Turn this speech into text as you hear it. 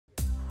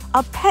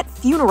A pet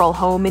funeral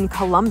home in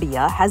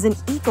Colombia has an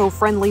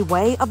eco-friendly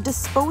way of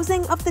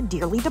disposing of the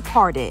dearly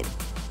departed.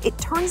 It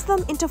turns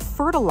them into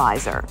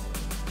fertilizer.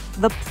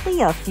 The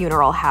Pleia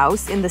funeral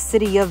house in the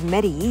city of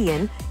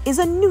Medellin is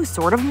a new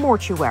sort of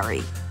mortuary.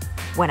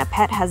 When a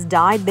pet has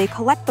died, they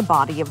collect the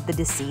body of the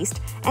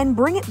deceased and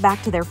bring it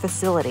back to their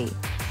facility.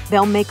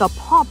 They'll make a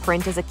paw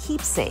print as a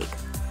keepsake.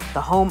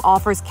 The home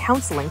offers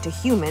counseling to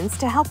humans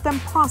to help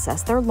them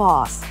process their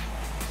loss.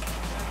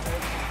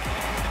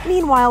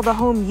 Meanwhile, the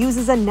home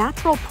uses a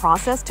natural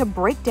process to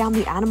break down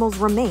the animal's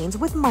remains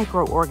with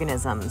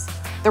microorganisms.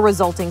 The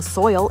resulting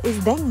soil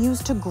is then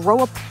used to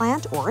grow a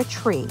plant or a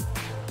tree.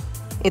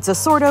 It's a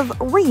sort of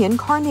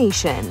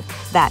reincarnation.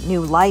 That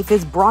new life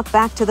is brought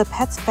back to the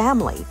pet's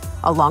family,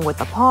 along with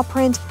the paw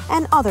print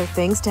and other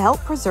things to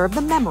help preserve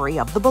the memory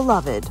of the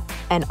beloved.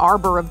 An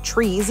arbor of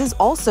trees is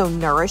also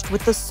nourished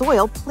with the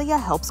soil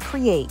Pleia helps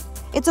create.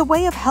 It's a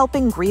way of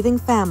helping grieving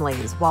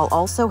families while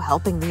also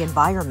helping the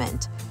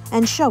environment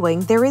and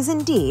showing there is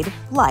indeed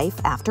life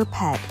after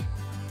pet.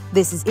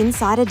 This is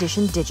Inside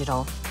Edition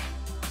Digital.